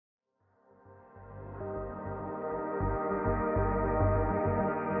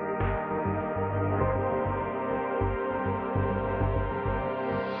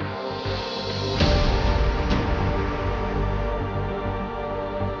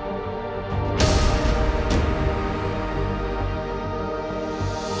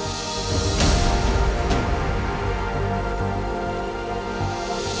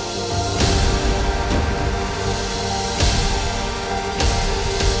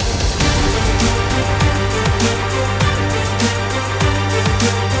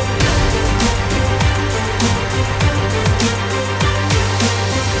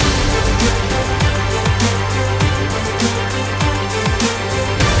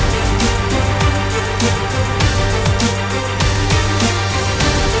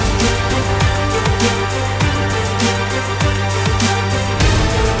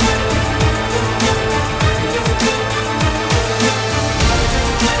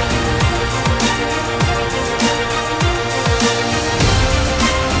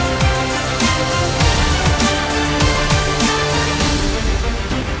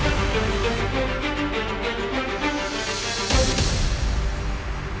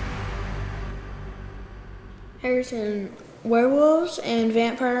Harrison, werewolves and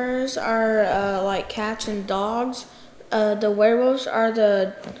vampires are like cats and dogs. The werewolves are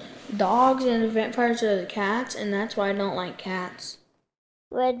the dogs and the vampires are the cats, and that's why I don't like cats.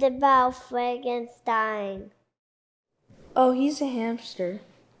 What about Frankenstein? Oh, he's a hamster.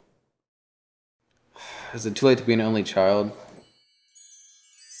 Is it too late to be an only child?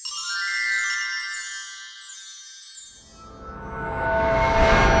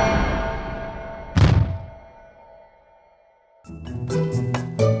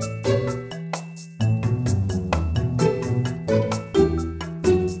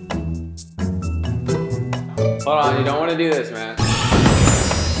 Hold on, you don't want to do this, man.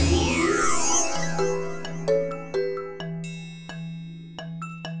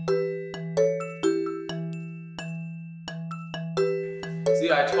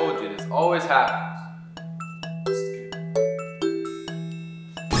 See, I told you, this always happens.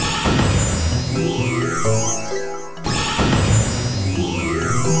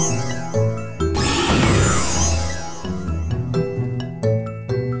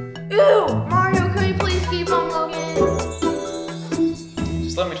 Ew! Mario, can we please keep on looking?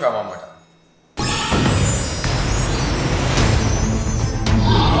 Just let me try one more time.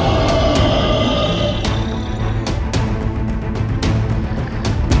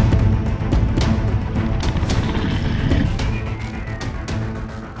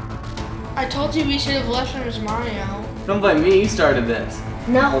 I told you we should have left him as Mario. Don't blame me, you started this.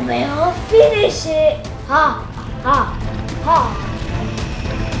 No, man, I'll finish it. Ha, ha, ha.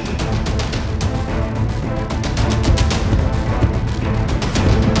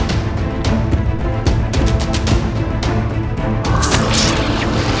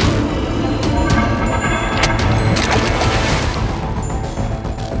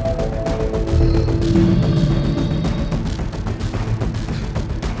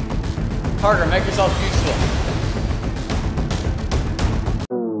 Parker, make yourself useful.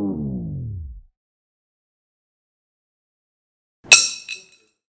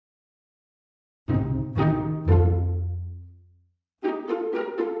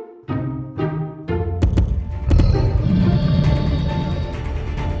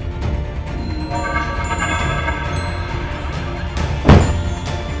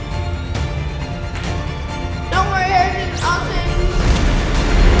 Don't worry, Harrison. I'll save you.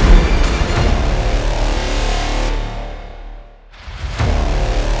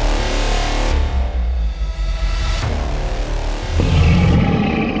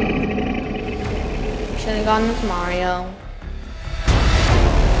 Should have gone with Mario.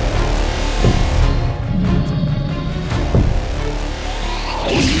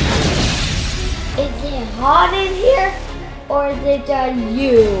 Is it hot in here, or is it just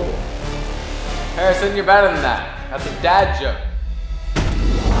you? Harrison, you're better than that. That's a dad joke.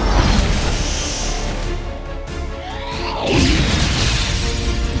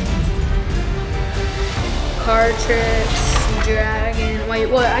 Card tricks, dragon. Wait,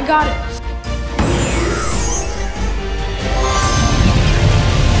 what? I got it.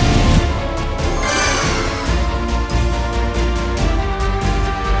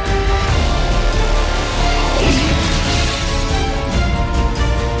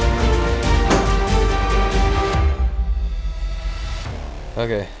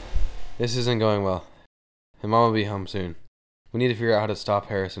 Okay, this isn't going well. And Mom will be home soon. We need to figure out how to stop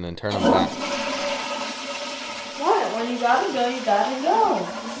Harrison and turn him back. What? When you gotta go, you gotta go.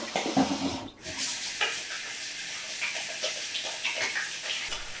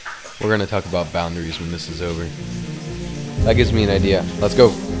 We're gonna talk about boundaries when this is over. That gives me an idea. Let's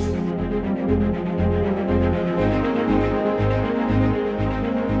go.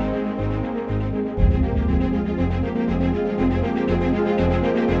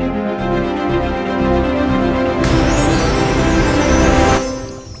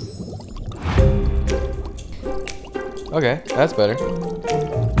 Okay, that's better.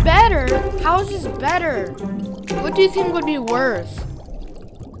 Better? How is this better? What do you think would be worse?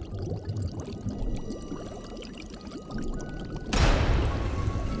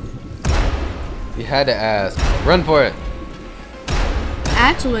 You had to ask. Run for it.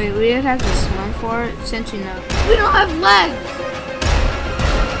 Actually, we'd have to swim for it since, you know, we don't have legs!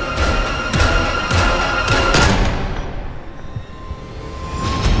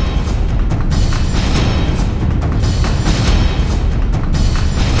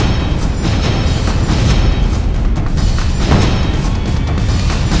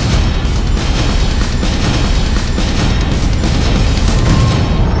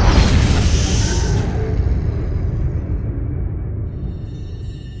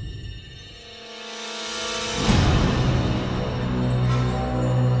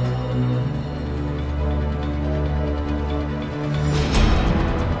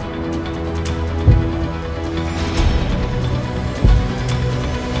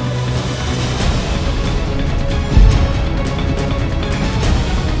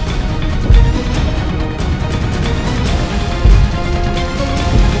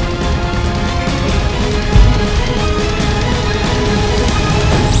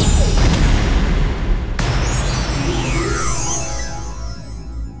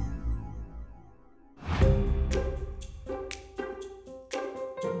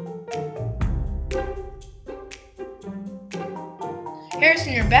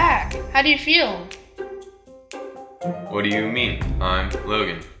 Harrison, you're back. How do you feel? What do you mean? I'm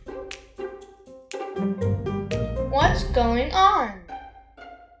Logan. What's going on?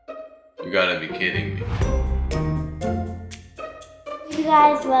 You gotta be kidding me. You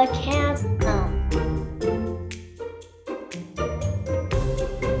guys were camp.